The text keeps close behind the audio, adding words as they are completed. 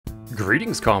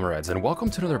Greetings comrades, and welcome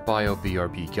to another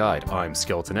BRB guide. I'm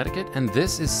Skeleton Etiquette, and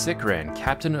this is Sikran,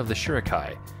 Captain of the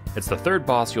Sureki. It's the third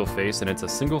boss you'll face, and it's a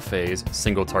single phase,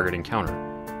 single target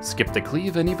encounter. Skip the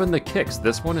cleave and even the kicks,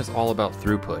 this one is all about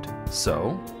throughput.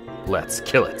 So, let's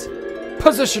kill it.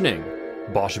 Positioning!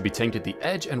 Boss should be tanked at the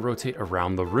edge and rotate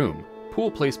around the room.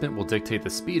 Pool placement will dictate the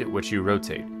speed at which you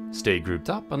rotate. Stay grouped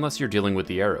up unless you're dealing with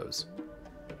the arrows.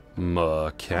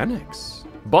 Mechanics.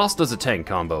 Boss does a tank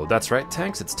combo. That's right,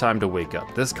 tanks, it's time to wake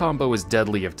up. This combo is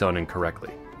deadly if done incorrectly.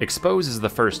 Expose is the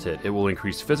first hit. It will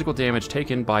increase physical damage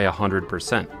taken by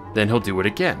 100%. Then he'll do it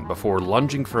again, before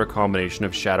lunging for a combination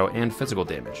of shadow and physical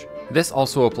damage. This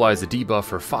also applies a debuff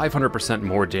for 500%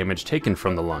 more damage taken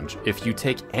from the lunge. If you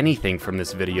take anything from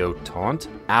this video, taunt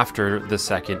after the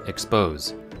second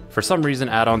expose. For some reason,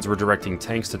 add-ons were directing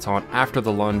tanks to taunt after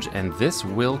the lunge, and this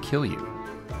will kill you.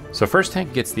 So first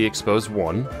tank gets the expose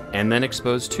 1, and then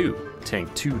expose 2.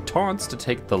 Tank 2 taunts to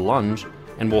take the lunge,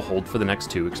 and will hold for the next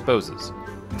 2 exposes.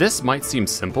 This might seem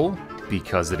simple,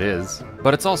 because it is,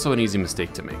 but it's also an easy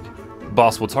mistake to make.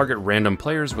 Boss will target random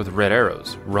players with red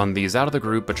arrows. Run these out of the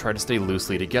group, but try to stay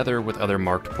loosely together with other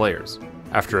marked players.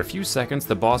 After a few seconds,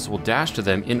 the boss will dash to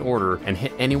them in order and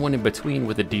hit anyone in between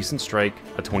with a decent strike,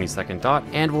 a 20-second dot,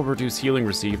 and will reduce healing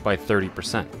received by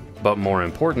 30%. But more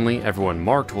importantly, everyone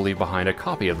marked will leave behind a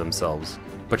copy of themselves.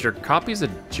 But your copy's a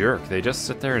jerk, they just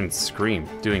sit there and scream,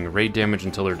 doing raid damage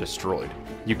until they're destroyed.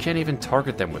 You can't even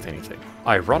target them with anything.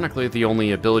 Ironically, the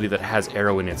only ability that has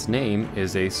arrow in its name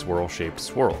is a swirl-shaped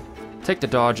swirl. Take the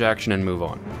dodge action and move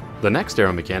on. The next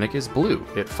arrow mechanic is blue.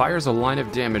 It fires a line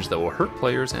of damage that will hurt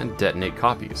players and detonate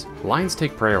copies. Lines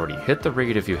take priority, hit the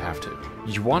raid if you have to.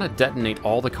 You want to detonate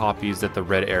all the copies that the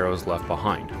red arrows left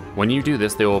behind. When you do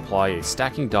this, they will apply a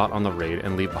stacking dot on the raid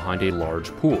and leave behind a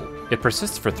large pool. It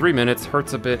persists for 3 minutes,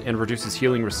 hurts a bit, and reduces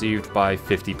healing received by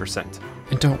 50%.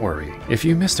 And don't worry, if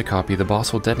you missed a copy, the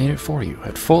boss will detonate it for you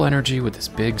at full energy with this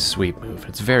big sweep move.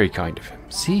 It's very kind of him.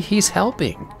 See, he's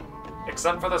helping.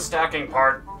 Except for the stacking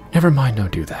part. Never mind,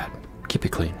 don't do that. Keep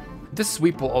it clean. This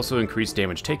sweep will also increase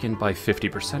damage taken by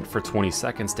 50% for 20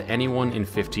 seconds to anyone in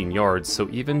 15 yards, so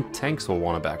even tanks will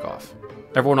want to back off.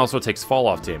 Everyone also takes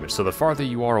fall-off damage, so the farther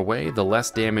you are away, the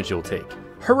less damage you'll take.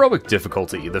 Heroic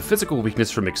difficulty. The physical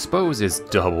weakness from expose is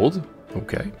doubled.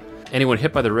 Okay. Anyone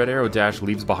hit by the red arrow dash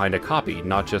leaves behind a copy,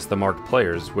 not just the marked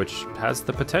players, which has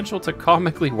the potential to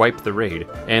comically wipe the raid.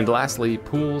 And lastly,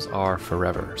 pools are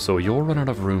forever, so you'll run out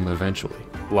of room eventually.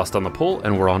 Lust on the pull,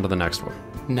 and we're on to the next one.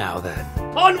 Now then.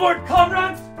 Onward,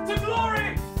 comrades, to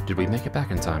glory! Did we make it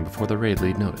back in time before the raid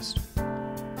lead noticed?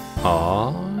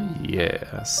 Aw,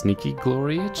 yeah, sneaky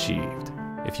glory achieved.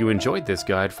 If you enjoyed this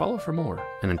guide, follow for more,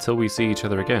 and until we see each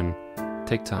other again,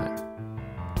 take time,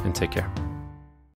 and take care.